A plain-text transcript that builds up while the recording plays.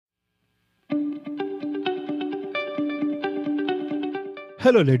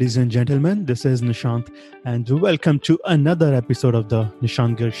Hello, ladies and gentlemen. This is Nishant, and welcome to another episode of the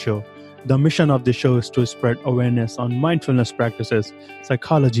Nishant Gill Show. The mission of the show is to spread awareness on mindfulness practices,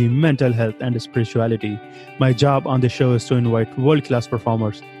 psychology, mental health, and spirituality. My job on the show is to invite world class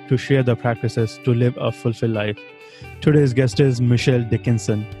performers to share their practices to live a fulfilled life. Today's guest is Michelle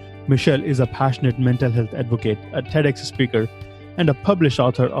Dickinson. Michelle is a passionate mental health advocate, a TEDx speaker, and a published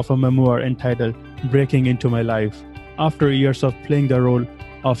author of a memoir entitled Breaking Into My Life. After years of playing the role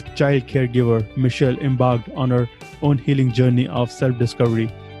of child caregiver, Michelle embarked on her own healing journey of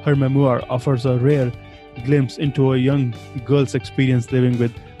self-discovery. Her memoir offers a rare glimpse into a young girl's experience living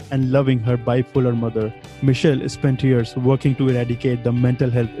with and loving her bipolar mother. Michelle spent years working to eradicate the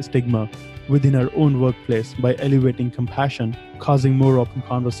mental health stigma within her own workplace by elevating compassion, causing more open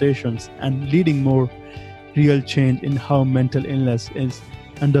conversations, and leading more real change in how mental illness is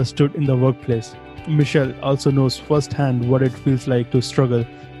understood in the workplace. Michelle also knows firsthand what it feels like to struggle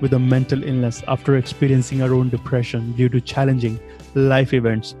with a mental illness after experiencing her own depression due to challenging life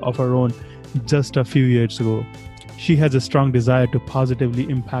events of her own just a few years ago. She has a strong desire to positively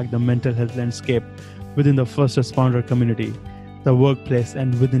impact the mental health landscape within the first responder community, the workplace,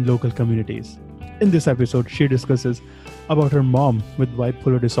 and within local communities. In this episode, she discusses about her mom with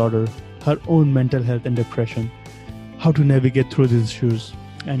bipolar disorder, her own mental health and depression, how to navigate through these issues,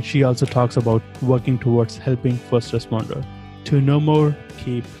 and she also talks about working towards helping first responder. To know more,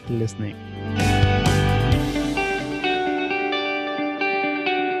 keep listening.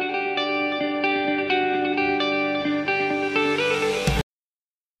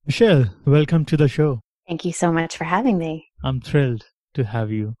 Michelle, welcome to the show. Thank you so much for having me. I'm thrilled to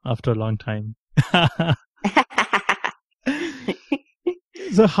have you after a long time.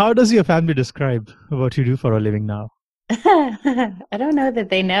 So how does your family describe what you do for a living now? I don't know that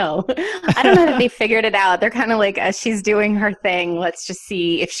they know. I don't know that they figured it out. They're kind of like, she's doing her thing. Let's just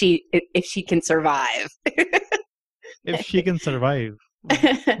see if she can survive. If she can survive,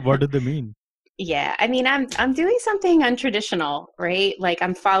 what do they mean? Yeah, I mean, I'm doing something untraditional, right? Like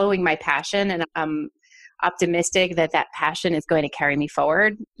I'm following my passion, and I'm optimistic that passion is going to carry me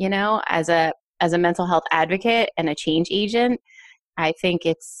forward. You know, as a mental health advocate and a change agent, I think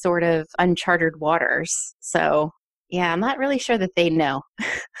it's sort of uncharted waters. So. Yeah, I'm not really sure that they know.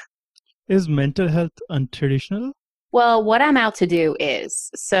 Is mental health untraditional? Well, what I'm out to do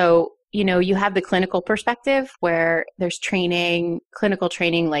is, so, you have the clinical perspective where there's clinical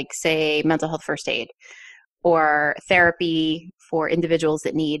training, like say mental health first aid or therapy for individuals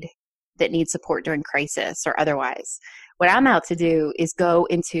that need support during crisis or otherwise. What I'm out to do is go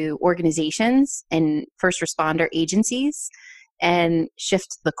into organizations and first responder agencies and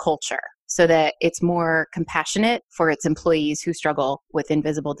shift the culture so that it's more compassionate for its employees who struggle with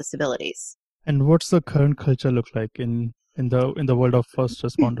invisible disabilities. And what's the current culture look like in the world of first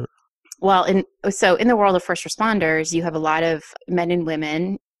responder? Well, in the world of first responders, you have a lot of men and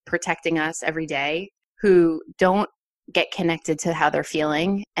women protecting us every day who don't get connected to how they're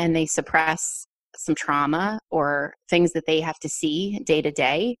feeling, and they suppress some trauma or things that they have to see day to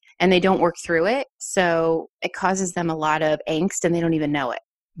day, and they don't work through it. So it causes them a lot of angst, and they don't even know it.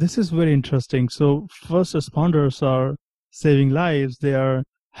 This is very interesting. So first responders are saving lives. They are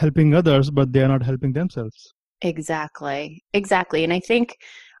helping others, but they are not helping themselves. Exactly. And I think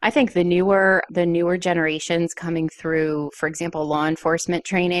the newer generations coming through, for example, law enforcement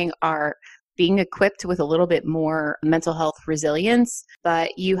training, are being equipped with a little bit more mental health resilience,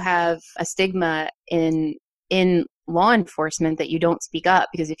 but you have a stigma in law enforcement that you don't speak up,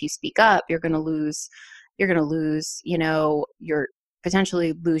 because if you speak up, you're going to lose,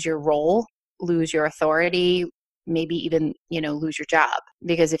 potentially lose your role, lose your authority, maybe even, lose your job.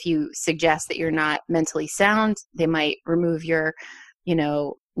 Because if you suggest that you're not mentally sound, they might remove your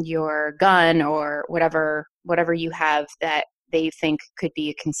gun or whatever you have that they think could be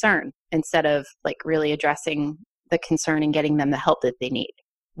a concern, instead of like really addressing the concern and getting them the help that they need.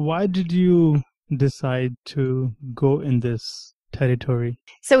 Why did you decide to go in this territory?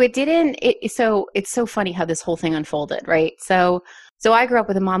 So it's so funny how this whole thing unfolded, right? So I grew up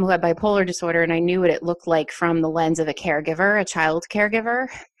with a mom who had bipolar disorder, and I knew what it looked like from the lens of a caregiver, a child caregiver,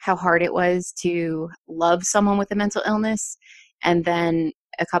 how hard it was to love someone with a mental illness. And then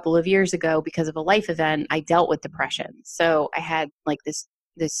a couple of years ago, because of a life event, I dealt with depression. So I had like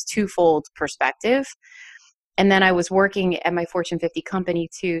this twofold perspective. And then I was working at my Fortune 50 company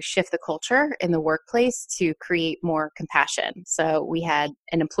to shift the culture in the workplace to create more compassion. So we had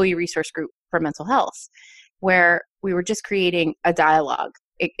an employee resource group for mental health where we were just creating a dialogue.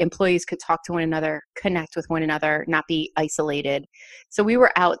 Employees could talk to one another, connect with one another, not be isolated. So we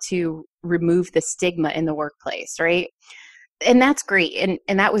were out to remove the stigma in the workplace, right? And that's great.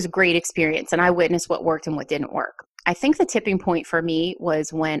 And that was a great experience. And I witnessed what worked and what didn't work. I think the tipping point for me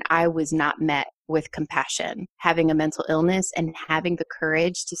was when I was not met with compassion, having a mental illness and having the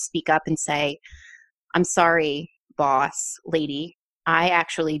courage to speak up and say, I'm sorry, boss, lady. I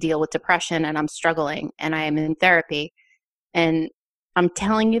actually deal with depression and I'm struggling and I am in therapy. And I'm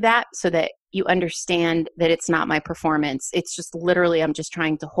telling you that so that you understand that it's not my performance. It's just literally, I'm just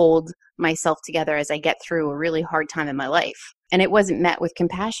trying to hold myself together as I get through a really hard time in my life. And it wasn't met with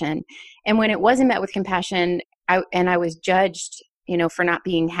compassion. And when it wasn't met with compassion, I was judged, for not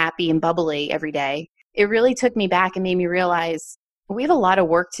being happy and bubbly every day. It really took me back and made me realize we have a lot of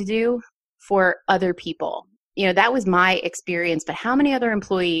work to do for other people. That was my experience, but how many other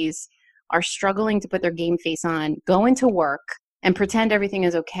employees are struggling to put their game face on, go into work and pretend everything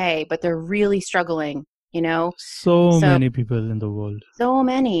is okay, but they're really struggling, So So many people in the world. so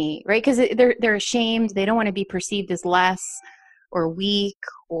many, right? Because they're ashamed. They don't want to be perceived as less or weak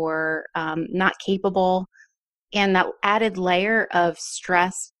or not capable. And that added layer of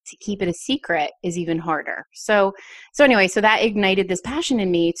stress to keep it a secret is even harder. So anyway, so that ignited this passion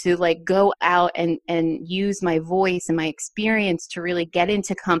in me to like go out and use my voice and my experience to really get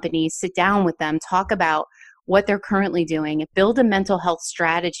into companies, sit down with them, talk about what they're currently doing, and build a mental health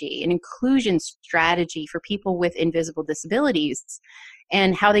strategy, an inclusion strategy for people with invisible disabilities,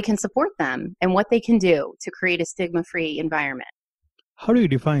 and how they can support them and what they can do to create a stigma-free environment. How do you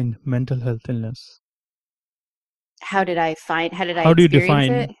define mental health illness? How did I How do you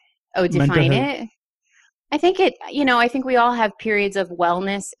experience it? define Oh, mental define health? it? I think we all have periods of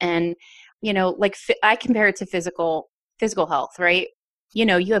wellness and, like I compare it to physical health, right?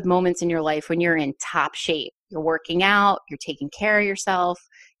 You have moments in your life when you're in top shape. You're working out, you're taking care of yourself,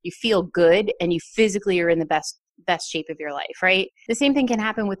 you feel good, and you physically are in the best shape of your life, right? The same thing can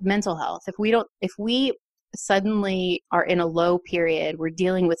happen with mental health. If we suddenly are in a low period, we're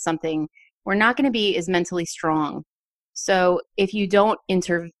dealing with something, we're not going to be as mentally strong. So if you don't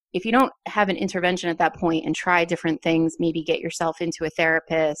have an intervention at that point and try different things, maybe get yourself into a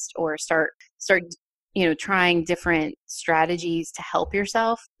therapist or start trying different strategies to help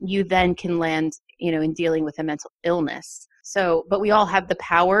yourself, you then can land in dealing with a mental illness. So, but we all have the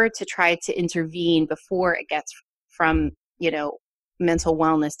power to try to intervene before it gets from mental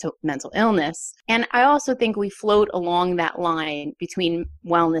wellness to mental illness. And I also think we float along that line between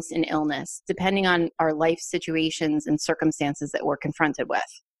wellness and illness, depending on our life situations and circumstances that we're confronted with.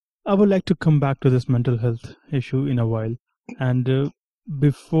 I would like to come back to this mental health issue in a while. And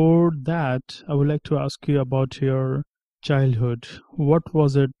before that, I would like to ask you about your childhood. What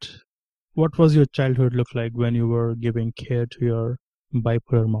was it? What was your childhood look like when you were giving care to your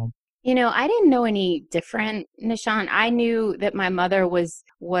bipolar mom? I didn't know any different, Nishant. I knew that my mother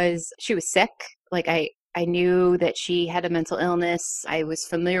she was sick. Like I knew that she had a mental illness. I was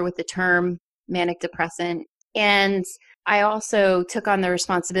familiar with the term manic depressant. And I also took on the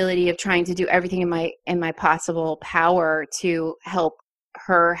responsibility of trying to do everything in my possible power to help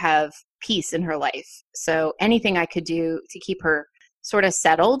her have peace in her life. So anything I could do to keep her sort of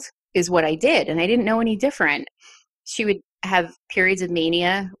settled is what I did. And I didn't know any different. She would have periods of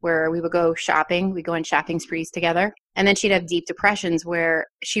mania where we would go shopping. We'd go on shopping sprees together. And then she'd have deep depressions where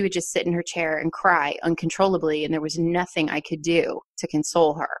she would just sit in her chair and cry uncontrollably. And there was nothing I could do to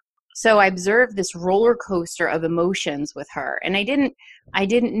console her. So I observed this roller coaster of emotions with her. And I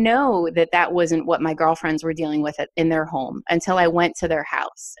didn't know that wasn't what my girlfriends were dealing with in their home until I went to their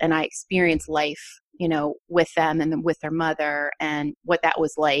house and I experienced life, with them and with their mother and what that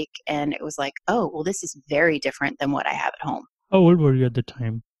was like. And it was like, oh, well, this is very different than what I have at home. How old were you at the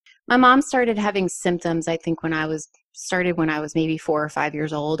time? My mom started having symptoms, I think, when I was maybe 4 or 5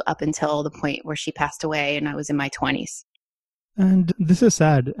 years old, up until the point where she passed away and I was in my 20s. And this is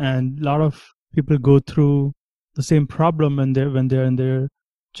sad, and a lot of people go through the same problem when they're in their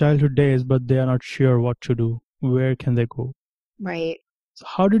childhood days, but they are not sure what to do. Where can they go? Right. So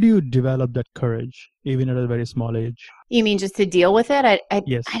how did you develop that courage, even at a very small age? You mean just to deal with it?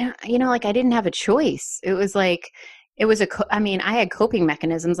 Yes. I don't, like I didn't have a choice. It was like, I had coping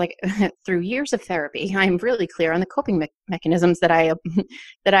mechanisms like through years of therapy. I'm really clear on the coping mechanisms that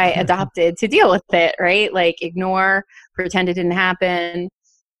that I adopted to deal with it, right? Like ignore, pretend it didn't happen,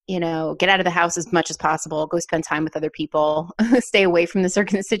 get out of the house as much as possible, go spend time with other people, stay away from the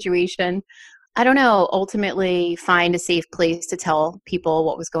situation. I don't know, ultimately find a safe place to tell people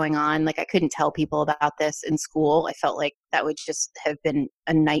what was going on. Like I couldn't tell people about this in school. I felt like that would just have been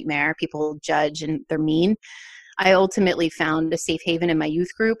a nightmare. People judge and they're mean. I ultimately found a safe haven in my youth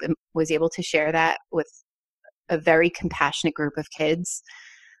group and was able to share that with a very compassionate group of kids.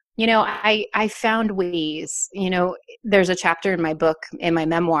 I found ways, there's a chapter in my book, in my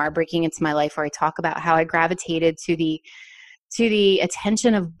memoir, Breaking Into My Life, where I talk about how I gravitated to the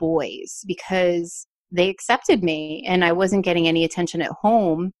attention of boys because they accepted me and I wasn't getting any attention at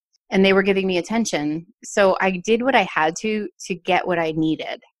home and they were giving me attention. So I did what I had to get what I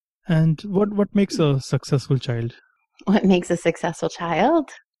needed. And what makes a successful child? What makes a successful child?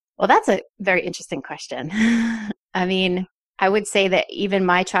 Well, that's a very interesting question. I mean, I would say that even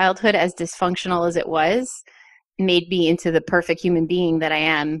my childhood, as dysfunctional as it was, made me into the perfect human being that I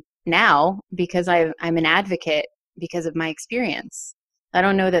am now because I'm an advocate because of my experience. I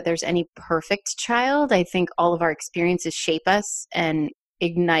don't know that there's any perfect child. I think all of our experiences shape us and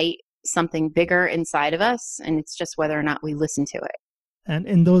ignite something bigger inside of us, and it's just whether or not we listen to it. And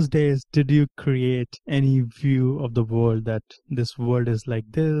in those days, did you create any view of the world that this world is like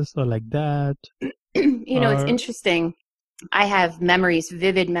this or like that? It's Or interesting. I have memories,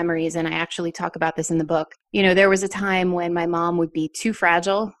 vivid memories, and I actually talk about this in the book. There was a time when my mom would be too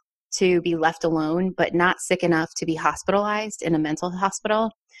fragile to be left alone, but not sick enough to be hospitalized in a mental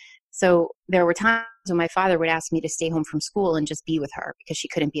hospital. So there were times when my father would ask me to stay home from school and just be with her because she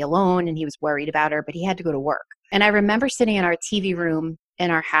couldn't be alone and he was worried about her, but he had to go to work. And I remember sitting in our TV room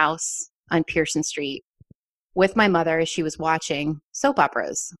in our house on Pearson Street with my mother as she was watching soap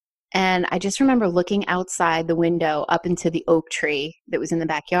operas. And I just remember looking outside the window up into the oak tree that was in the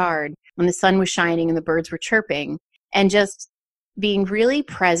backyard when the sun was shining and the birds were chirping, and just being really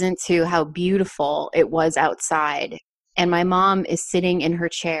present to how beautiful it was outside. And my mom is sitting in her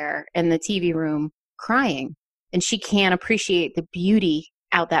chair in the TV room crying, and she can't appreciate the beauty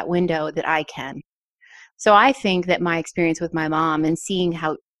out that window that I can. So I think that my experience with my mom and seeing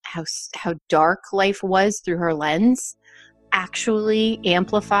how dark life was through her lens actually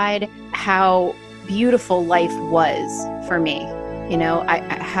amplified how beautiful life was for me.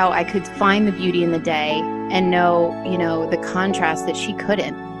 How I could find the beauty in the day and know, the contrast that she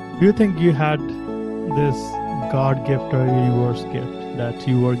couldn't. do you think you had this God gift or universe gift that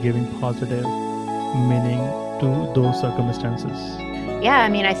you were giving positive meaning to those circumstances? Yeah,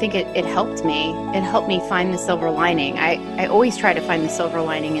 I think it helped me. It helped me find the silver lining. I always try to find the silver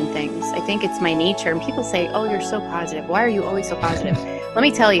lining in things. I think it's my nature. And people say, oh, you're so positive. Why are you always so positive? Let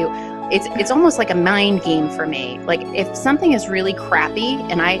me tell you, it's almost like a mind game for me. Like if something is really crappy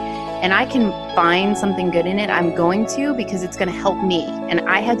and I can find something good in it, I'm going to, because it's going to help me. And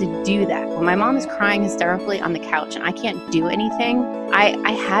I had to do that. When my mom is crying hysterically on the couch and I can't do anything,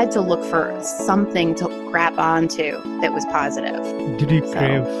 I had to look for something to grab onto that was positive. Did you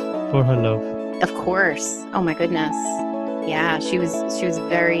crave for her love? Of course. Oh my goodness. Yeah, she was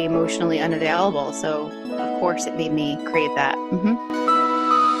very emotionally unavailable. So of course it made me crave that. Mm-hmm.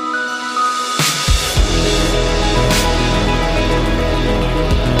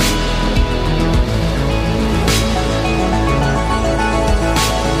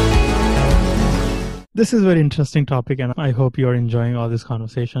 This is a very interesting topic, and I hope you're enjoying all this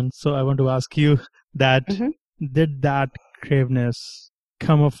conversation. So I want to ask you that did that craveness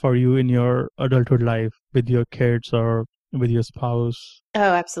come up for you in your adulthood life with your kids or with your spouse? Oh,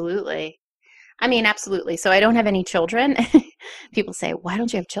 absolutely. Absolutely. So I don't have any children. People say, why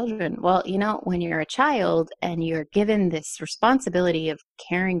don't you have children? Well, when you're a child and you're given this responsibility of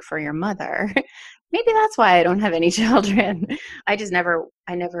caring for your mother, maybe that's why I don't have any children. I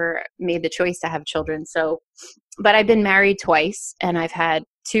never made the choice to have children. So, but I've been married twice and I've had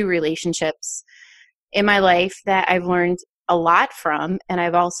 2 relationships in my life that I've learned a lot from. And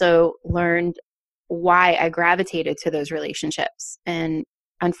I've also learned why I gravitated to those relationships. And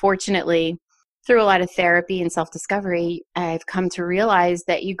unfortunately, through a lot of therapy and self-discovery, I've come to realize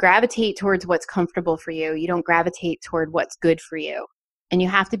that you gravitate towards what's comfortable for you. You don't gravitate toward what's good for you. And you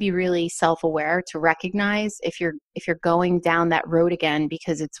have to be really self-aware to recognize if you're going down that road again,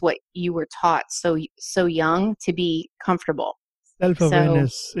 because it's what you were taught so young to be comfortable.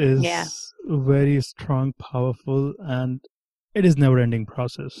 Self-awareness is yeah. very strong, powerful, and it is never-ending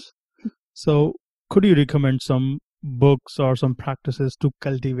process. So could you recommend some books or some practices to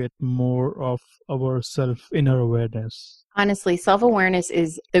cultivate more of our inner awareness? Honestly, self-awareness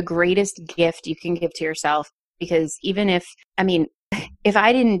is the greatest gift you can give to yourself, because even if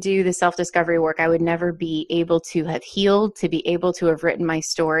I didn't do the self-discovery work, I would never be able to have healed, to be able to have written my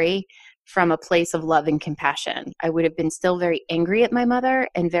story, from a place of love and compassion. I would have been still very angry at my mother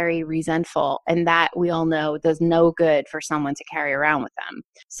and very resentful. And that, we all know, does no good for someone to carry around with them.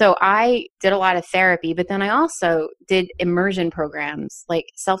 So I did a lot of therapy, but then I also did immersion programs, like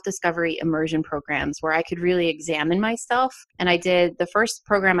self-discovery immersion programs, where I could really examine myself. And the first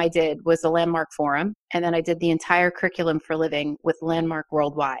program I did was the Landmark Forum. And then I did the entire curriculum for living with Landmark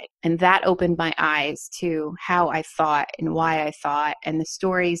Worldwide. And that opened my eyes to how I thought and why I thought, and the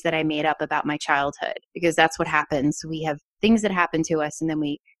stories that I made up about my childhood, because that's what happens. We have things that happen to us, and then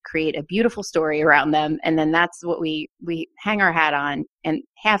we create a beautiful story around them. And then that's what we hang our hat on, and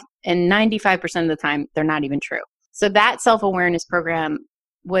 95% of the time, they're not even true. So that self-awareness program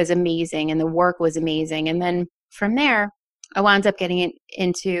was amazing, and the work was amazing. And then from there, I wound up getting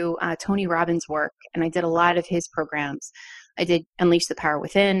into Tony Robbins' work, and I did a lot of his programs. I did Unleash the Power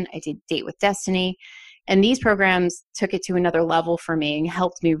Within. I did Date with Destiny. And these programs took it to another level for me and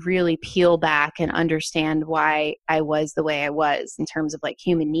helped me really peel back and understand why I was the way I was in terms of like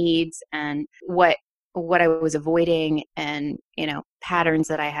human needs and what I was avoiding, and, patterns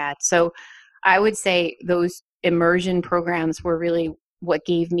that I had. So I would say those immersion programs were really what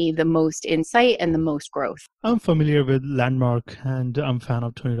gave me the most insight and the most growth. I'm familiar with Landmark, and I'm a fan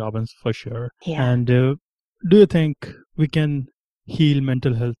of Tony Robbins for sure. Yeah. And do you think we can heal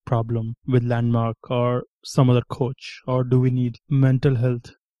mental health problem with Landmark or some other coach, or do we need mental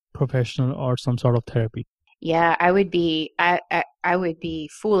health professional or some sort of therapy? Yeah, I would be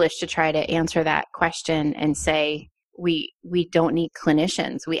foolish to try to answer that question and say we don't need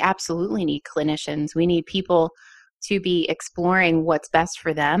clinicians. We absolutely need clinicians. We need people to be exploring what's best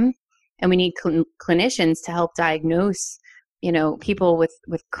for them, and we need clinicians to help diagnose, people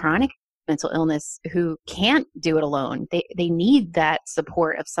with chronic mental illness who can't do it alone. They need that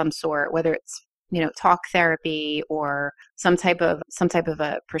support of some sort, whether it's talk therapy or some type of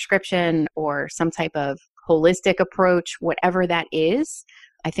a prescription or some type of holistic approach, whatever that is.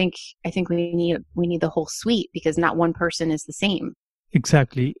 I think we need the whole suite, because not one person is the same.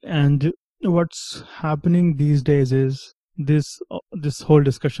 Exactly. And what's happening these days is this whole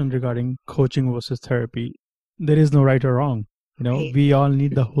discussion regarding coaching versus therapy. There is no right or wrong. Right. We all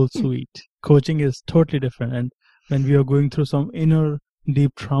need the whole suite. Coaching is totally different. And when we are going through some inner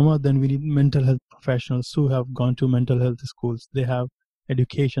deep trauma, then we need mental health professionals who have gone to mental health schools. They have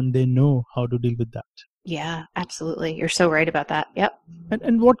education. They know how to deal with that. Yeah, absolutely. You're so right about that. Yep.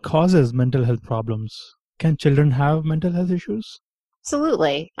 And what causes mental health problems? Can children have mental health issues?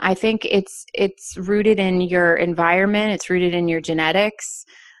 Absolutely. I think it's rooted in your environment, it's rooted in your genetics,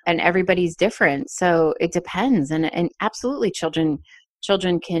 and everybody's different. So it depends. And absolutely children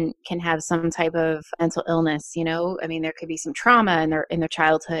can have some type of mental illness, I mean, there could be some trauma in their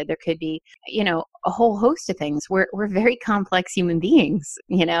childhood. There could be, a whole host of things. We're very complex human beings,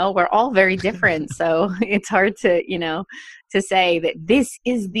 we're all very different. So it's hard to, to say that this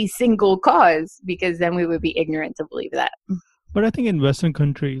is the single cause, because then we would be ignorant to believe that. But I think in Western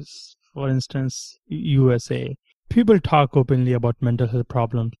countries, for instance, USA, people talk openly about mental health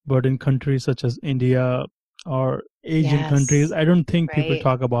problems. But in countries such as India or Asian countries, I don't think people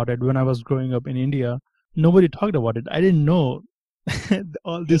talk about it. When I was growing up in India, nobody talked about it. I didn't know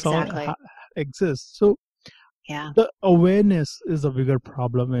all this all exists. So the awareness is a bigger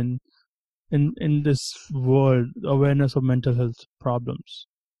problem in this world, awareness of mental health problems.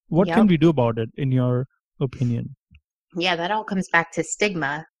 What can we do about it, in your opinion? Yeah, that all comes back to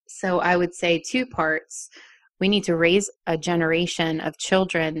stigma. So I would say two parts. We need to raise a generation of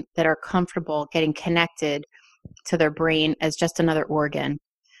children that are comfortable getting connected to their brain as just another organ,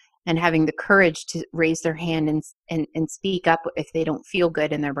 and having the courage to raise their hand and speak up if they don't feel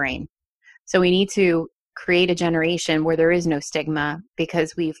good in their brain. So we need to create a generation where there is no stigma,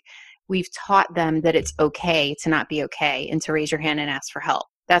 because we've taught them that it's okay to not be okay and to raise your hand and ask for help.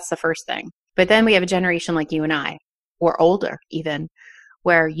 That's the first thing. But then we have a generation like you and I, or older even,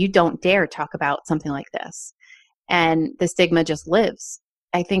 where you don't dare talk about something like this, and the stigma just lives.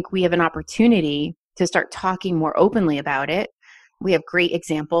 I think we have an opportunity to start talking more openly about it. We have great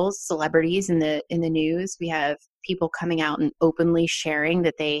examples, celebrities in the news. We have people coming out and openly sharing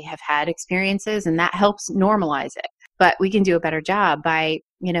that they have had experiences, and that helps normalize it. But we can do a better job by,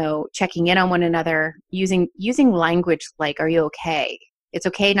 checking in on one another, using language like, are you okay? It's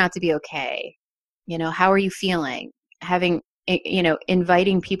okay not to be okay. How are you feeling? Having,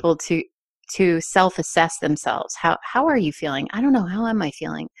 inviting people to self-assess themselves. How are you feeling? I don't know. How am I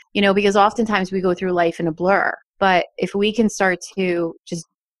feeling? Because oftentimes we go through life in a blur. But if we can start to just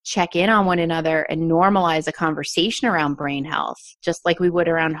check in on one another and normalize a conversation around brain health, just like we would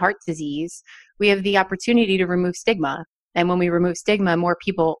around heart disease, we have the opportunity to remove stigma. And when we remove stigma, more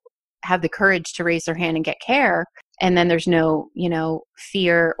people have the courage to raise their hand and get care. And then there's no,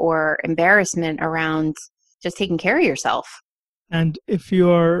 fear or embarrassment around just taking care of yourself. And if you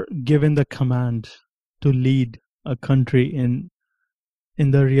are given the command to lead a country in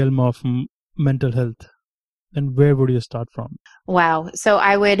the realm of mental health, then where would you start from? Wow. So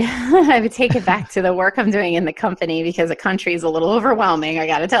I would I would take it back to the work I'm doing in the company, because a country is a little overwhelming, I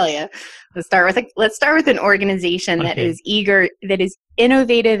got to tell you. Let's start with an organization that is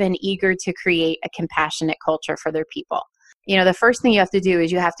innovative and eager to create a compassionate culture for their people. The first thing you have to do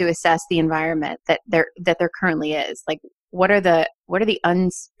is you have to assess the environment that there currently is. Like, what are the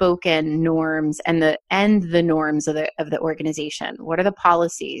unspoken norms and the norms of the organization? What are the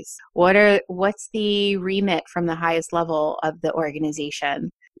policies? What's the remit from the highest level of the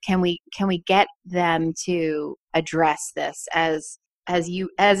organization? Can we get them to address this as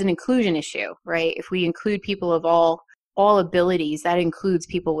an inclusion issue, right? If we include people of all abilities, that includes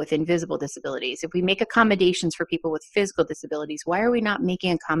people with invisible disabilities. If we make accommodations for people with physical disabilities, why are we not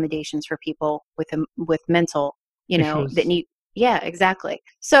making accommodations for people with mental issues that need? Yeah, exactly.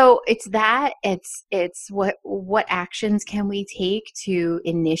 So it's what actions can we take to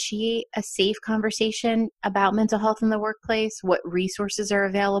initiate a safe conversation about mental health in the workplace? What resources are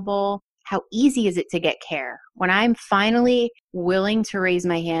available? How easy is it to get care? When I'm finally willing to raise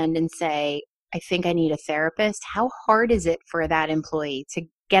my hand and say, I think I need a therapist, how hard is it for that employee to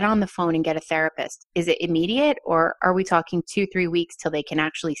get on the phone and get a therapist? Is it immediate, or are we talking 2-3 weeks till they can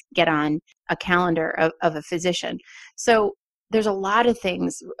actually get on a calendar of a physician? So there's a lot of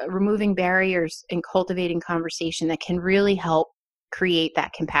things, removing barriers and cultivating conversation, that can really help create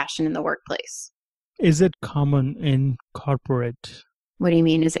that compassion in the workplace. Is it common in corporate? What do you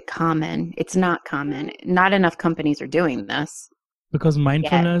mean, is it common? It's not common. Not enough companies are doing this. Because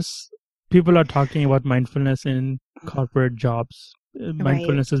mindfulness, people are talking about mindfulness in corporate jobs.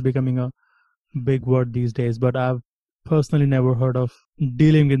 Mindfulness is becoming a big word these days, but I've personally never heard of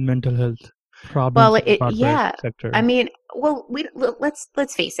dealing with mental health problems in the corporate sector. I mean,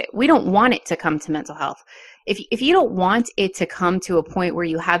 let's face it. We don't want it to come to mental health. If you don't want it to come to a point where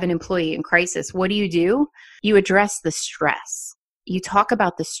you have an employee in crisis, what do? You address the stress. You talk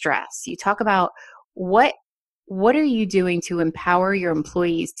about the stress. You talk about what are you doing to empower your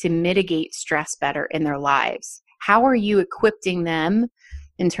employees to mitigate stress better in their lives? How are you equipping them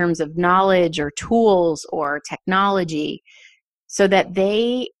in terms of knowledge or tools or technology so that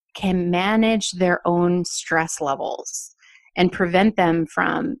they can manage their own stress levels and prevent them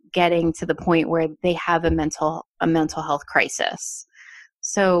from getting to the point where they have a mental health crisis?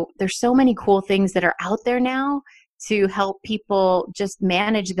 So there's so many cool things that are out there now to help people just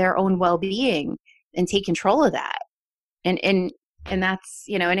manage their own well-being and take control of that. And that's,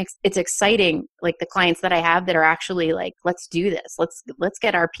 and it's exciting. Like, the clients that I have that are actually like, let's do this. Let's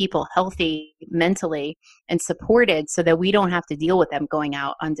get our people healthy mentally and supported so that we don't have to deal with them going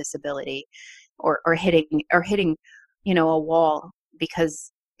out on disability or hitting, a wall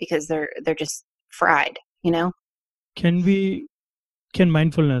because they're just fried, Can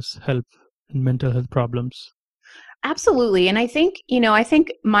mindfulness help in mental health problems? Absolutely. And I think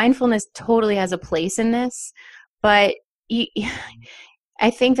mindfulness totally has a place in this, but I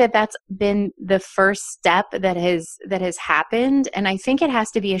think that's been the first step that has happened. And I think it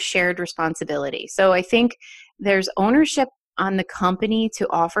has to be a shared responsibility. So I think there's ownership on the company to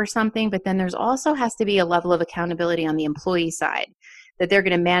offer something, but then there's also has to be a level of accountability on the employee side, that they're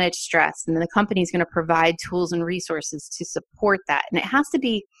going to manage stress, and then the company is going to provide tools and resources to support that. And it has to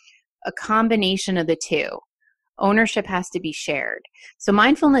be a combination of the two. Ownership has to be shared. So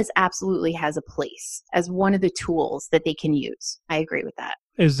mindfulness absolutely has a place as one of the tools that they can use. I agree with that.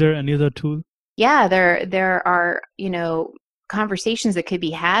 Is there any other tool? Yeah, there are, conversations that could be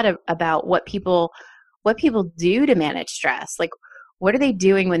had about what people do to manage stress. Like, what are they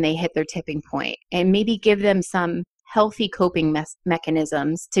doing when they hit their tipping point? And maybe give them some healthy coping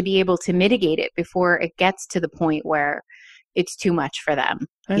mechanisms to be able to mitigate it before it gets to the point where it's too much for them.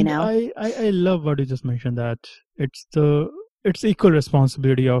 And I love what you just mentioned, that it's equal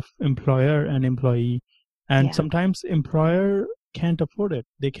responsibility of employer and employee. And sometimes employer can't afford it.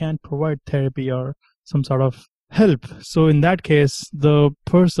 They can't provide therapy or some sort of help. So in that case, the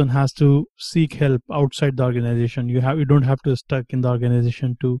person has to seek help outside the organization. You don't have to stuck in the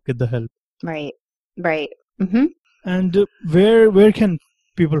organization to get the help. Right. Mm-hmm. And where can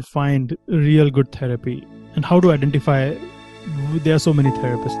people find real good therapy, and how to identify? There are so many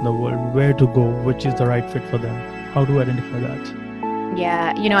therapists in the world. Where to go? Which is the right fit for them? How to identify that?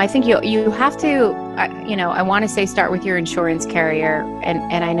 Yeah, I think you have to, I want to say start with your insurance carrier,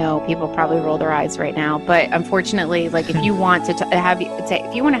 and I know people probably roll their eyes right now, but unfortunately, like if you want to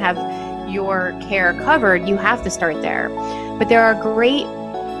if you want to have your care covered, you have to start there. But there are great,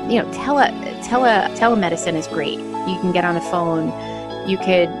 telemedicine is great. You can get on the phone. You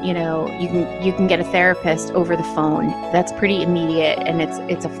could, you can get a therapist over the phone. That's pretty immediate, and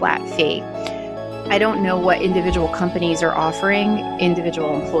it's a flat fee. I don't know what individual companies are offering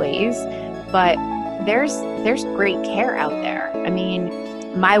individual employees, but there's great care out there. I mean,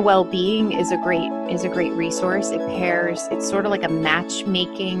 My Wellbeing is a great resource. It's sort of like a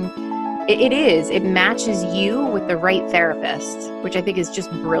matchmaking. It matches you with the right therapist, which I think is just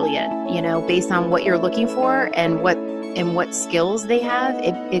brilliant, based on what you're looking for and what skills they have.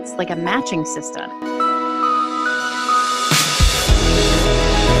 It's like a matching system.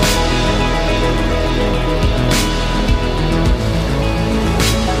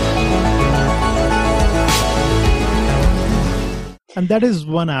 And that is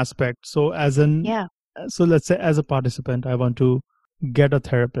one aspect. So Yeah. so let's say as a participant, I want to get a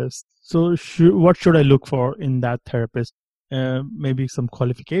therapist. So what should I look for in that therapist? Maybe some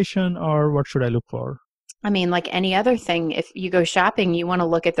qualification, or what should I look for? I mean, like any other thing, if you go shopping, you want to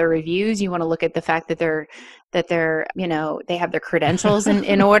look at their reviews. You want to look at the fact that they're, they have their credentials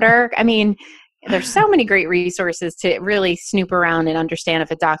in order. I mean, there's so many great resources to really snoop around and understand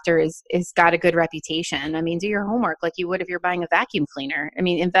if a doctor is got a good reputation. I mean, do your homework like you would if you're buying a vacuum cleaner. I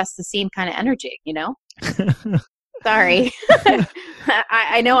mean, invest the same kind of energy, Sorry.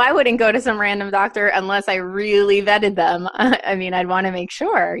 I know I wouldn't go to some random doctor unless I really vetted them. I mean, I'd want to make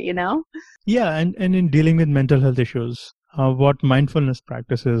sure, Yeah, and in dealing with mental health issues, what mindfulness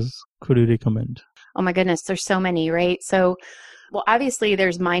practices could you recommend? Oh my goodness, there's so many, right? So, well, obviously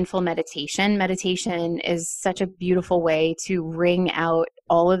there's mindful meditation. Meditation is such a beautiful way to wring out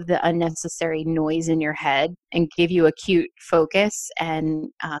all of the unnecessary noise in your head and give you acute focus and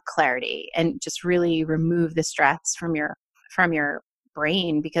clarity, and just really remove the stress from your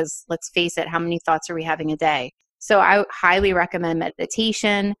brain, because let's face it, how many thoughts are we having a day? So I highly recommend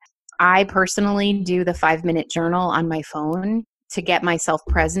meditation. I personally do the 5-minute journal on my phone to get myself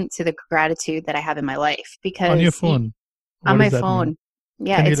present to the gratitude that I have in my life. On your Because phone? on What my does that mean? phone,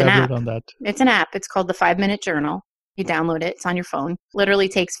 yeah, Can you it's an elaborate app. on that? It's an app. It's called the 5-minute journal. You download it. It's on your phone. Literally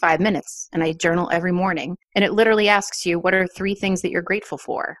takes 5 minutes, and I journal every morning. And it literally asks you, what are 3 things that you're grateful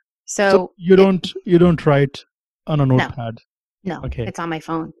for? So So you don't write on a no, notepad. no, Okay. it's on my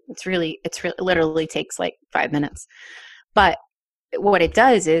phone. It literally takes like 5 minutes. But what it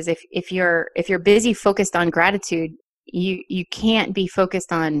does is if you're busy focused on gratitude, you can't be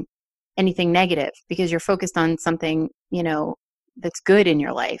focused on anything negative, because you're focused on something, that's good in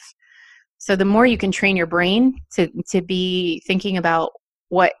your life. So the more you can train your brain to be thinking about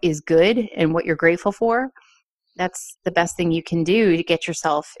what is good and what you're grateful for, that's the best thing you can do to get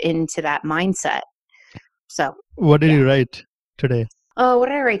yourself into that mindset. So, What did yeah. you write today? Oh, what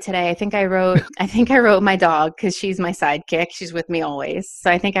did I write today? I think I wrote my dog, because she's my sidekick. She's with me always. So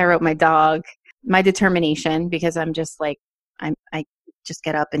I think I wrote my dog, my determination, because I'm just like, I just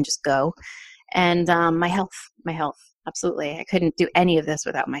get up and just go. And my health. Absolutely. I couldn't do any of this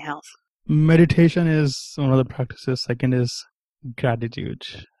without my health. Meditation is one of the practices. Second is gratitude.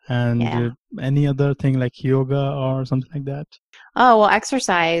 And Yeah. any other thing like yoga or something like that? Oh, well,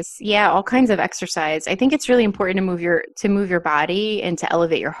 exercise. Yeah, all kinds of exercise. I think it's really important to move your body and to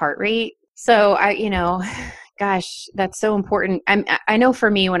elevate your heart rate. So gosh, that's so important. I know for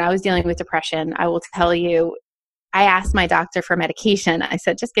me, when I was dealing with depression, I will tell you, I asked my doctor for medication. I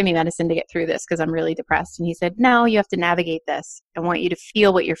said, just give me medicine to get through this because I'm really depressed. And he said, no, you have to navigate this. I want you to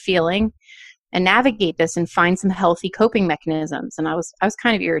feel what you're feeling and navigate this and find some healthy coping mechanisms. And I was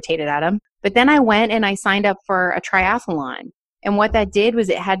kind of irritated at him. But then I went and I signed up for a triathlon. And what that did was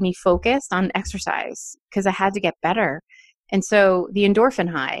it had me focused on exercise because I had to get better. And so the endorphin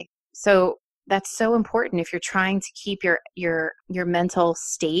high. So that's so important if you're trying to keep your mental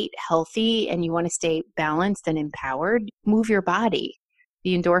state healthy and you want to stay balanced and empowered. Move your body.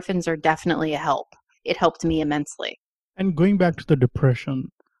 The endorphins are definitely a help. It helped me immensely. And going back to the depression,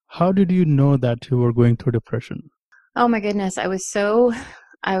 how did you know that you were going through depression? Oh my goodness, I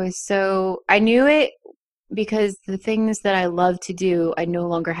knew it because the things that I love to do, I no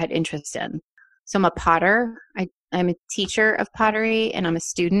longer had interest in. So I'm a potter. I'm a teacher of pottery, and I'm a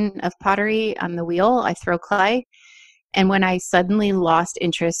student of pottery on the wheel. I throw clay. And when I suddenly lost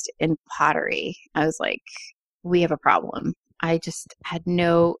interest in pottery, I was like, we have a problem. I just had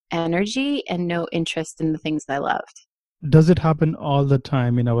no energy and no interest in the things that I loved. Does it happen all the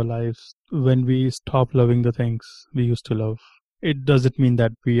time in our lives when we stop loving the things we used to love? It doesn't mean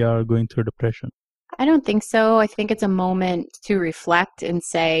that we are going through depression. I don't think so. I think it's a moment to reflect and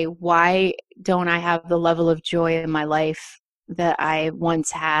say, why don't I have the level of joy in my life that I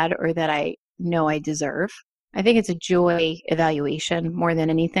once had or that I know I deserve? I think it's a joy evaluation more than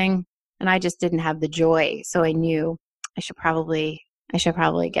anything. And I just didn't have the joy. So I knew I should probably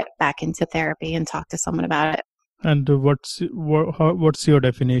get back into therapy and talk to someone about it. And what's your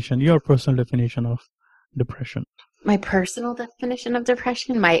definition, your personal definition of depression? My personal definition of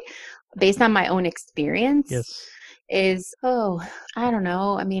depression, my based on my own experience, Yes. is, oh, I don't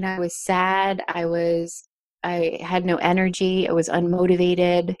know. I mean, I was sad. I had no energy. I was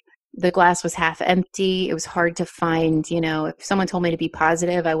unmotivated. The glass was half empty. It was hard to find, if someone told me to be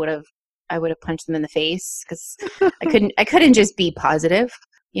positive, I would have punched them in the face because I couldn't just be positive.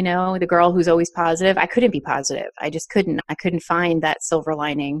 The girl who's always positive, I couldn't be positive. I just couldn't. I couldn't find that silver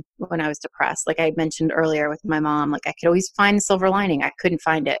lining when I was depressed. Like I mentioned earlier with my mom, like I could always find the silver lining. I couldn't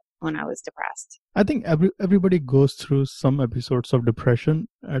find it when I was depressed. I think everybody goes through some episodes of depression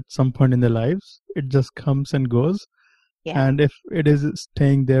at some point in their lives. It just comes and goes. Yeah. And if it is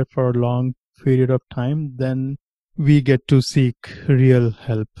staying there for a long period of time, then we get to seek real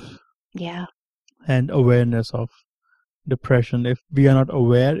help Yeah. and awareness of depression. If we are not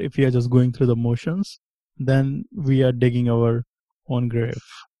aware, if we are just going through the motions, then we are digging our own grave.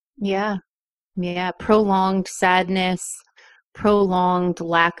 Yeah. Yeah. Prolonged sadness, prolonged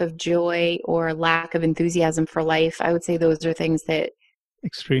lack of joy or lack of enthusiasm for life. I would say those are things that you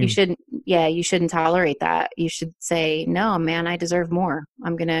Extreme. shouldn't tolerate that. You should say, no, man, I deserve more.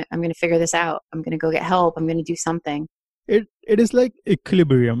 I'm going to figure this out. I'm going to go get help. I'm going to do something. It is like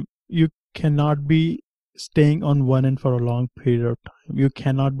equilibrium. You cannot be staying on one end for a long period of time. You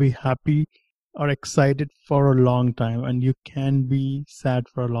cannot be happy or excited for a long time, and you can be sad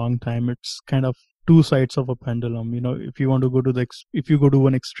for a long time. It's kind of two sides of a pendulum. If you want to go to if you go to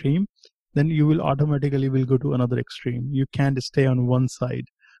one extreme, then you will automatically will go to another extreme. You can't stay on one side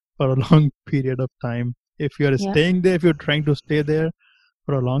for a long period of time. If you are Yep. staying there, if you're trying to stay there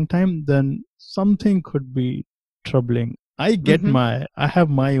for a long time, then something could be troubling. Mm-hmm. I have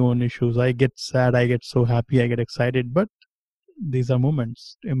my own issues. I get sad, I get so happy, I get excited, but these are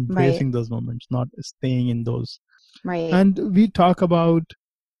moments, Right. embracing those moments, not staying in those. Right. And we talk about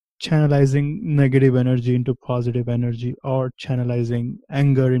channelizing negative energy into positive energy, or channelizing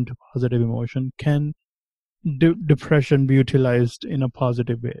anger into positive emotion. Can depression be utilized in a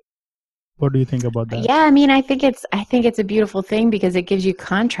positive way? What do you think about that? Yeah, I mean, I think it's a beautiful thing because it gives you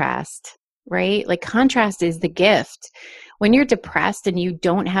contrast, right? Like contrast is the gift. When you're depressed and you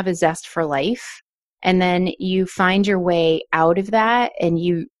don't have a zest for life, and then you find your way out of that and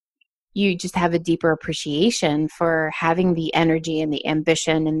you just have a deeper appreciation for having the energy and the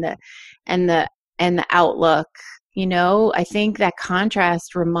ambition and the and the outlook, I think that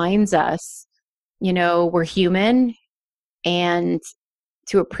contrast reminds us, we're human and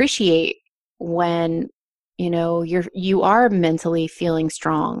to appreciate when you are mentally feeling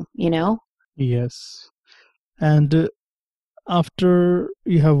strong. Yes. And after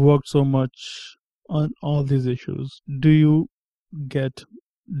you have worked so much on all these issues, do you get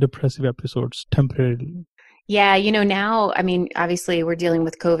depressive episodes temporarily? Yeah, now, I mean, obviously we're dealing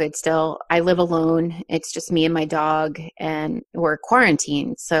with COVID still. I live alone. It's just me and my dog, and we're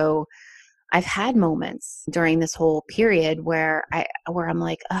quarantined. So I've had moments during this whole period where I'm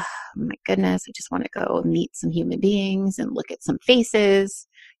like, oh my goodness, I just want to go meet some human beings and look at some faces.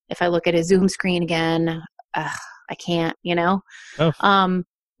 If I look at a Zoom screen again, I can't. Tough.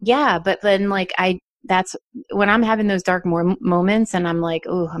 Yeah, but then like that's when I'm having those dark moments and I'm like,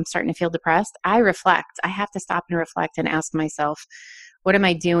 oh, I'm starting to feel depressed. I reflect. I have to stop and reflect and ask myself, what am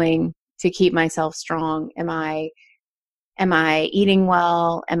I doing to keep myself strong? Am I eating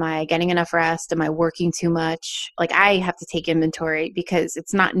well? Am I getting enough rest? Am I working too much? Like I have to take inventory because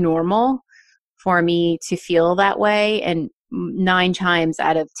it's not normal for me to feel that way. And 9 times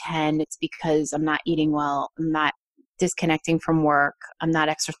out of 10, it's because I'm not eating well. I'm not disconnecting from work. I'm not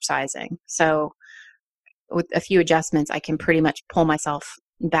exercising. So with a few adjustments, I can pretty much pull myself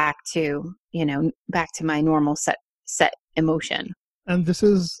back to my normal set emotion. And this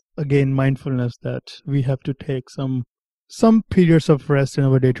is again mindfulness, that we have to take some periods of rest in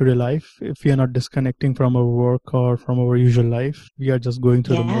our day-to-day life. If we are not disconnecting from our work or from our usual life, we are just going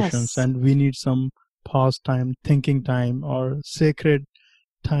through the motions, Yes. and we need some pause time, thinking time, or sacred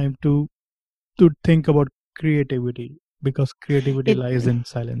time to think about creativity, because creativity It lies in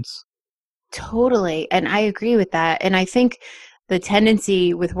silence. totally. And I agree with that. And I think the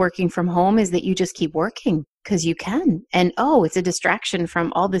tendency with working from home is that you just keep working. because you can. And oh, it's a distraction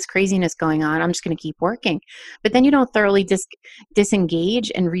from all this craziness going on. I'm just going to keep working. But then you don't thoroughly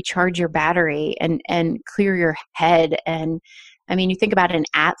disengage and recharge your battery and clear your head. And I mean, you think about an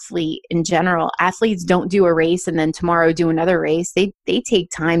athlete in general. Athletes don't do a race and then tomorrow do another race. They take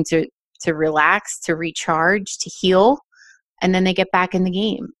time to relax, to recharge, to heal, and then they get back in the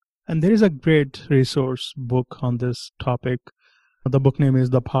game. And there is a great resource book on this topic. The book name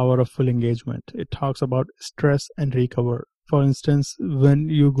is The Power of Full Engagement. It talks about stress and recover. For instance, when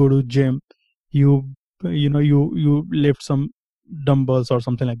you go to gym, you lift some dumbbells or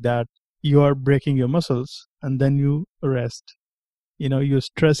something like that. You are breaking your muscles and then you rest. You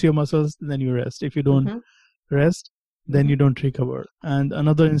stress your muscles, then you rest. If you don't rest, then you don't recover. And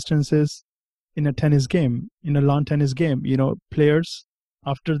another instance is in a tennis game, in a lawn tennis game, players,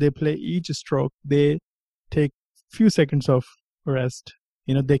 after they play each stroke, they take few seconds of rest.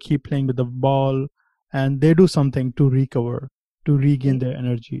 They keep playing with the ball and they do something to recover, to regain their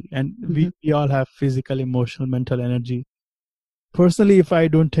energy. And we all have physical, emotional, mental energy. Personally, if I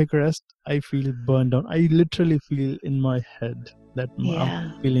don't take rest, I feel burned out. I literally feel in my head that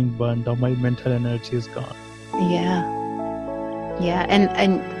I'm feeling burned out. My mental energy is gone. Yeah.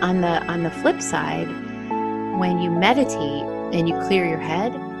 And on the flip side, when you meditate and you clear your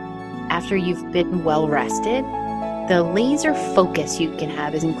head after you've been well rested, the laser focus you can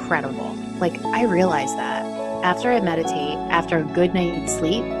have is incredible. Like, I realize that after I meditate, after a good night's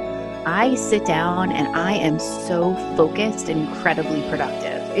sleep, I sit down and I am so focused and incredibly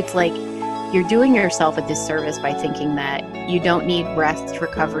productive. It's like you're doing yourself a disservice by thinking that you don't need rest,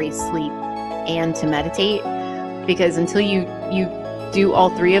 recovery, sleep, and to meditate, because until you do all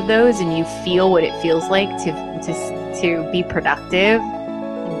three of those and you feel what it feels like to be productive,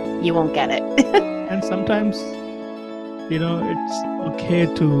 you won't get it. And sometimes, it's okay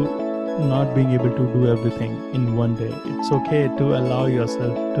to not being able to do everything in one day. It's okay to allow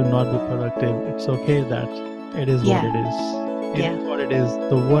yourself to not be productive. It's okay that it is what it is. It is what it is.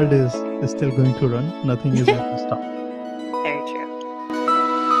 The world is still going to run. Nothing is going to stop. Very true.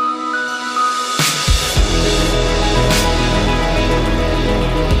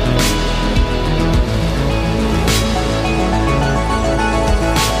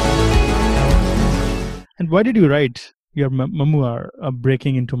 And why did you write your memoir,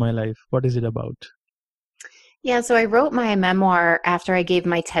 Breaking Into My Life? What is it about? Yeah, so I wrote my memoir after I gave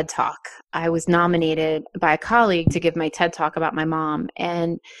my TED Talk. I was nominated by a colleague to give my TED Talk about my mom,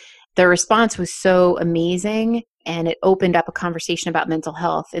 and the response was so amazing, and it opened up a conversation about mental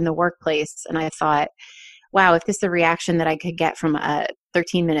health in the workplace. And I thought, wow, if this is the reaction that I could get from a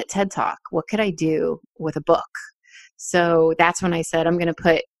 13-minute TED Talk, what could I do with a book? So that's when I said, I'm going to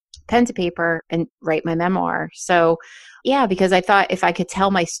put pen to paper and write my memoir. So yeah, because I thought if I could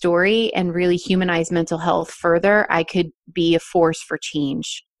tell my story and really humanize mental health further, I could be a force for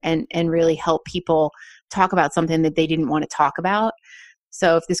change and really help people talk about something that they didn't want to talk about.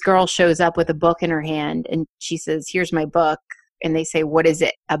 So if this girl shows up with a book in her hand and she says, here's my book, and they say, what is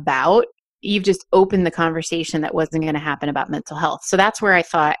it about? You've just opened the conversation that wasn't going to happen about mental health. So that's where I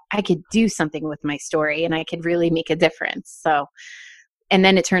thought I could do something with my story and I could really make a difference. And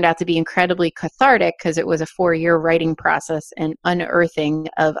then it turned out to be incredibly cathartic because it was a 4-year writing process and unearthing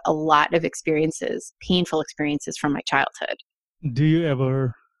of a lot of experiences, painful experiences from my childhood. Do you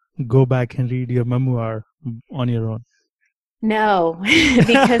ever go back and read your memoir on your own? No,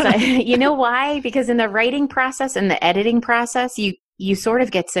 because you know why? Because in the writing process and the editing process, you sort of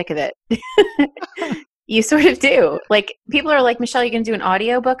get sick of it. You sort of do. Like, people are like, Michelle, you can do an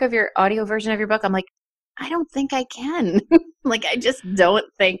audio version of your book. I'm like, I don't think I can. Like, I just don't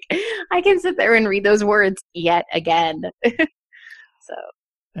think I can sit there and read those words yet again. So.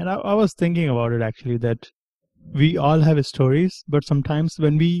 And I was thinking about it actually, that we all have stories, but sometimes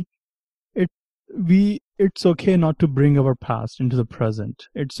when it's okay not to bring our past into the present.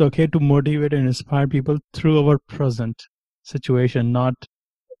 It's okay to motivate and inspire people through our present situation, not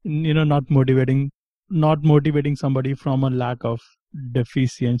motivating somebody from a lack of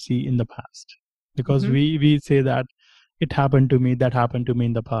deficiency in the past. Because we say that it happened to me, that happened to me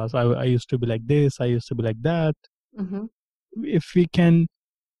in the past. I used to be like this, I used to be like that. If we can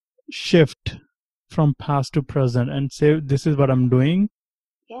shift from past to present and say, this is what I'm doing,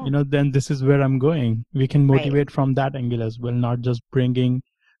 then this is where I'm going. We can motivate from that angle as well, not just bringing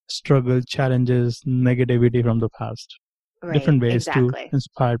struggle, challenges, negativity from the past. Different ways to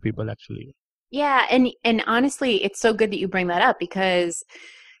inspire people, actually. Yeah, and honestly, it's so good that you bring that up because,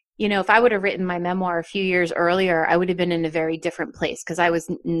 if I would have written my memoir a few years earlier, I would have been in a very different place because I was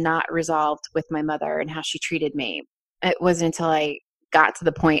not resolved with my mother and how she treated me. It wasn't until I got to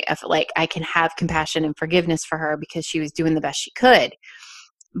the point of like, I can have compassion and forgiveness for her because she was doing the best she could.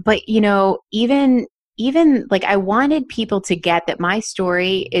 But, even like I wanted people to get that my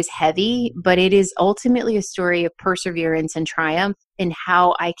story is heavy, but it is ultimately a story of perseverance and triumph in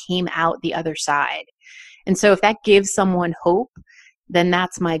how I came out the other side. And so if that gives someone hope, then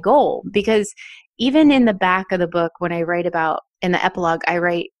that's my goal. Because even in the back of the book, when I write about, in the epilogue, I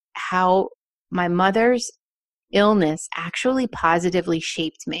write how my mother's illness actually positively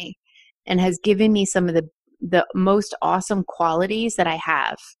shaped me and has given me some of the most awesome qualities that I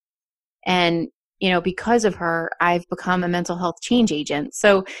have. And, because of her, I've become a mental health change agent.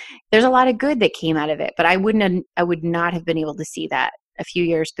 So there's a lot of good that came out of it, but I would not have been able to see that a few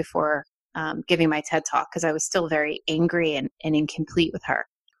years before giving my TED talk, because I was still very angry and incomplete with her.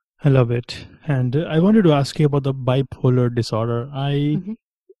 I love it. And I wanted to ask you about the bipolar disorder. I Hmm.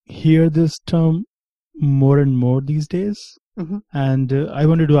 hear this term more and more these days. Hmm. And I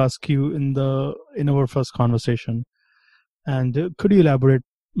wanted to ask you in our first conversation, and could you elaborate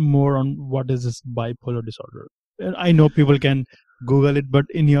more on what is this bipolar disorder? And I know people can Google it, but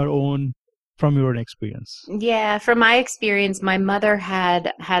from your own experience. Yeah, from my experience, my mother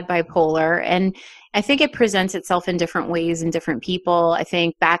had bipolar, and I think it presents itself in different ways in different people. I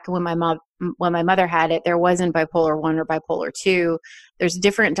think back when my mother had it, there wasn't bipolar 1 or bipolar 2. There's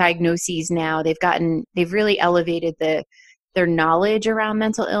different diagnoses now. They've really elevated their knowledge around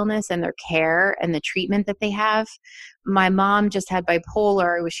mental illness and their care and the treatment that they have. My mom just had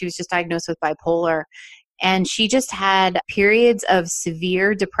bipolar. She was just diagnosed with bipolar. And she just had periods of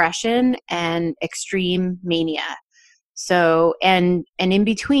severe depression and extreme mania. So, and in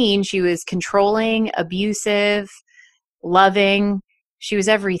between, she was controlling, abusive, loving. She was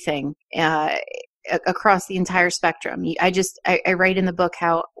everything across the entire spectrum. I write in the book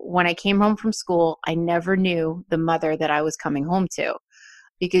how when I came home from school, I never knew the mother that I was coming home to,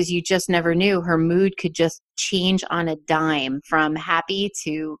 because you just never knew. Her mood could just change on a dime, from happy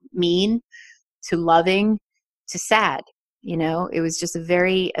to mean to loving to sad. It was just a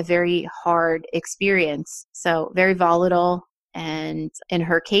very hard experience. So very volatile. And in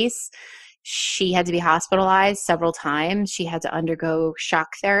her case, she had to be hospitalized several times. She had to undergo shock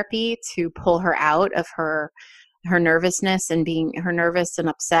therapy to pull her out of her nervousness, and being her nervous and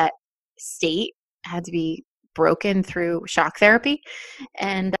upset state had to be broken through shock therapy.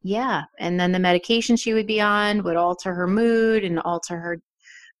 And yeah, and then the medication she would be on would alter her mood and alter her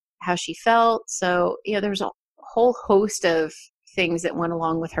how she felt. So, there was a whole host of things that went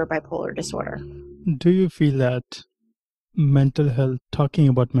along with her bipolar disorder. Do you feel that talking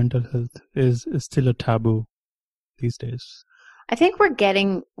about mental health is still a taboo these days? I think we're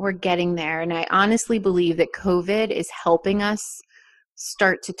getting there, and I honestly believe that COVID is helping us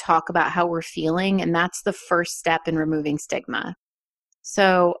start to talk about how we're feeling, and that's the first step in removing stigma.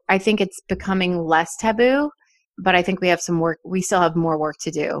 So, I think it's becoming less taboo, but I think we still have more work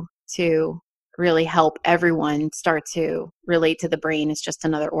to do to really help everyone start to relate to the brain as just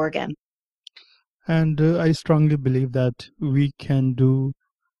another organ. And I strongly believe that we can do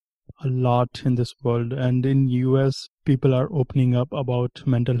a lot in this world. And in US, people are opening up about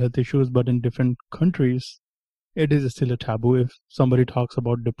mental health issues, but in different countries, it is still a taboo. If somebody talks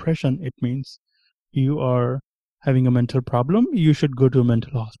about depression, it means you are having a mental problem. You should go to a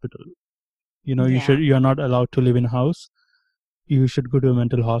mental hospital. Yeah. You are not allowed to live in a house. You should go to a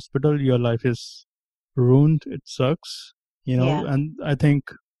mental hospital. Your life is ruined. It sucks. Yeah. And I think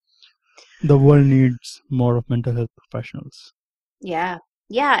the world needs more of mental health professionals. Yeah.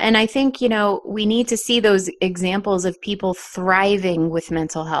 Yeah. And I think, we need to see those examples of people thriving with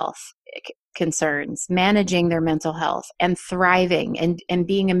mental health concerns, managing their mental health and thriving and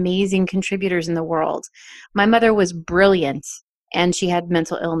being amazing contributors in the world. My mother was brilliant and she had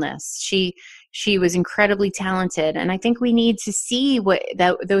mental illness. She was incredibly talented. And I think we need to see what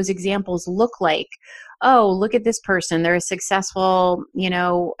those examples look like. Oh, look at this person. They're a successful,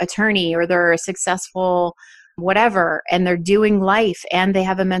 attorney, or they're a successful whatever, and they're doing life and they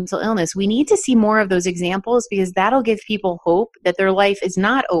have a mental illness. We need to see more of those examples, because that'll give people hope that their life is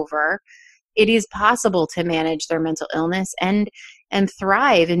not over. It is possible to manage their mental illness and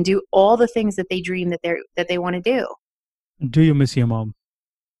thrive and do all the things that they dream that they want to do. Do you miss your mom?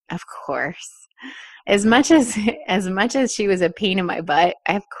 Of course. As much as as much as she was a pain in my butt,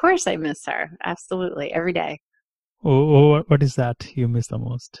 of course I miss her. Absolutely, every day. What is that you miss the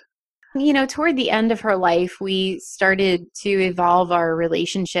most? Toward the end of her life, we started to evolve our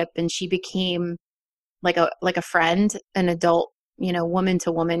relationship, and she became like a friend, an adult, woman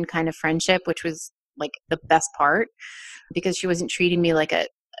to woman kind of friendship, which was like the best part, because she wasn't treating me like a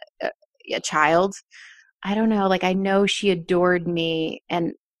child. I don't know, like I know she adored me,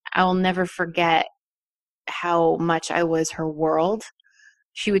 and I'll never forget how much I was her world.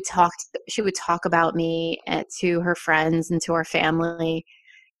 She would talk about me to her friends and to our family.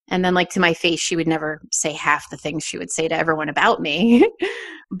 And then, like, to my face, she would never say half the things she would say to everyone about me.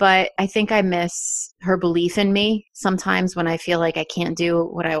 But I think I miss her belief in me sometimes when I feel like I can't do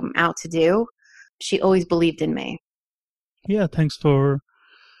what I'm out to do. She always believed in me. Yeah, thanks for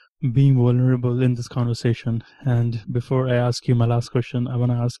being vulnerable in this conversation. And before I ask you my last question, I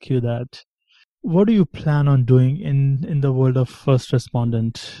want to ask you that what do you plan on doing in the world of first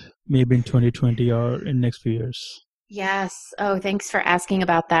respondent, maybe in 2020 or in next few years? Yes. Oh, thanks for asking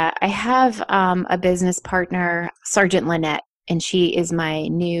about that. I have a business partner, Sergeant Lynette, and she is my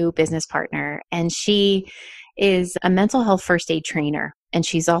new business partner. And she is a mental health first aid trainer. And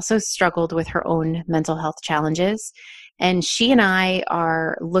she's also struggled with her own mental health challenges. And she and I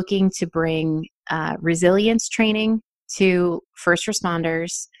are looking to bring resilience training to first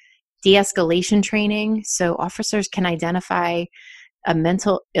responders, de escalation training so officers can identify a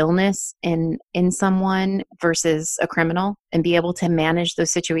mental illness in someone versus a criminal and be able to manage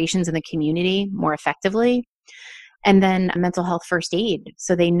those situations in the community more effectively. And then mental health first aid,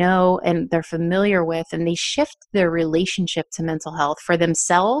 so they know and they're familiar with, and they shift their relationship to mental health for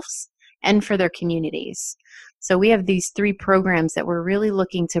themselves and for their communities. So we have these 3 programs that we're really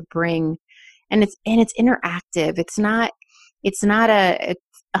looking to bring, and it's interactive. It's not a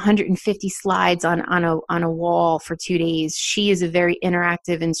 150 slides on a wall for 2 days. She is a very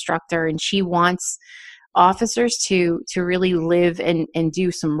interactive instructor, and she wants officers to really live and do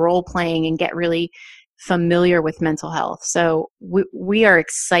some role playing and get really familiar with mental health. So we are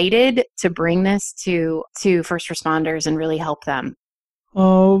excited to bring this to first responders and really help them.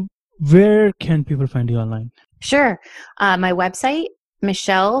 Where can people find you online? Sure. My website,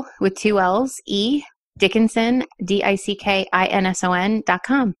 Michelle with 2 L's, Dickinson,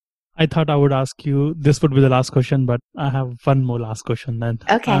 DICKINSON.com. I thought I would ask you, this would be the last question, but I have one more last question then.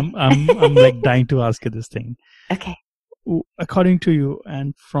 Okay. I'm like dying to ask you this thing. Okay. According to you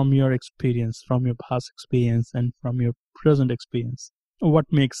and from your experience, from your past experience and from your present experience,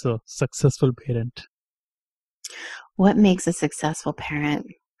 what makes a successful parent? What makes a successful parent?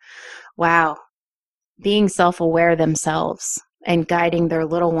 Wow. Being self-aware themselves and guiding their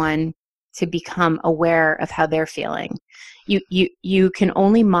little one to become aware of how they're feeling. You can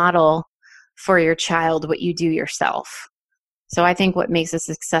only model for your child what you do yourself. So I think what makes a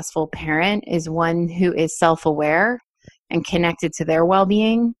successful parent is one who is self-aware and connected to their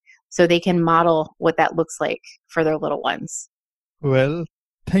well-being, so they can model what that looks like for their little ones. Well,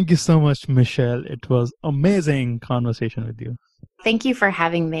 thank you so much, Michelle. It was amazing conversation with you. Thank you for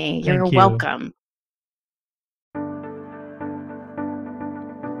having me. You're Thank you. welcome.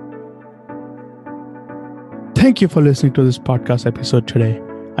 Thank you for listening to this podcast episode today.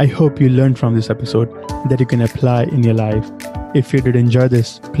 I hope you learned from this episode that you can apply in your life. If you did enjoy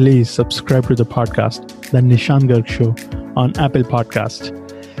this, please subscribe to the podcast, The Nishan Garg Show, on Apple Podcast.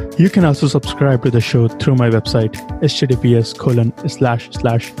 You can also subscribe to the show through my website,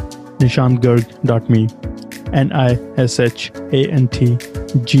 https://nishangarg.me,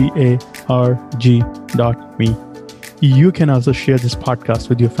 NISHANTGARG.me. You can also share this podcast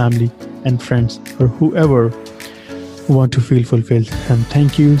with your family and friends or whoever want to feel fulfilled. And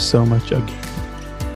thank you so much again.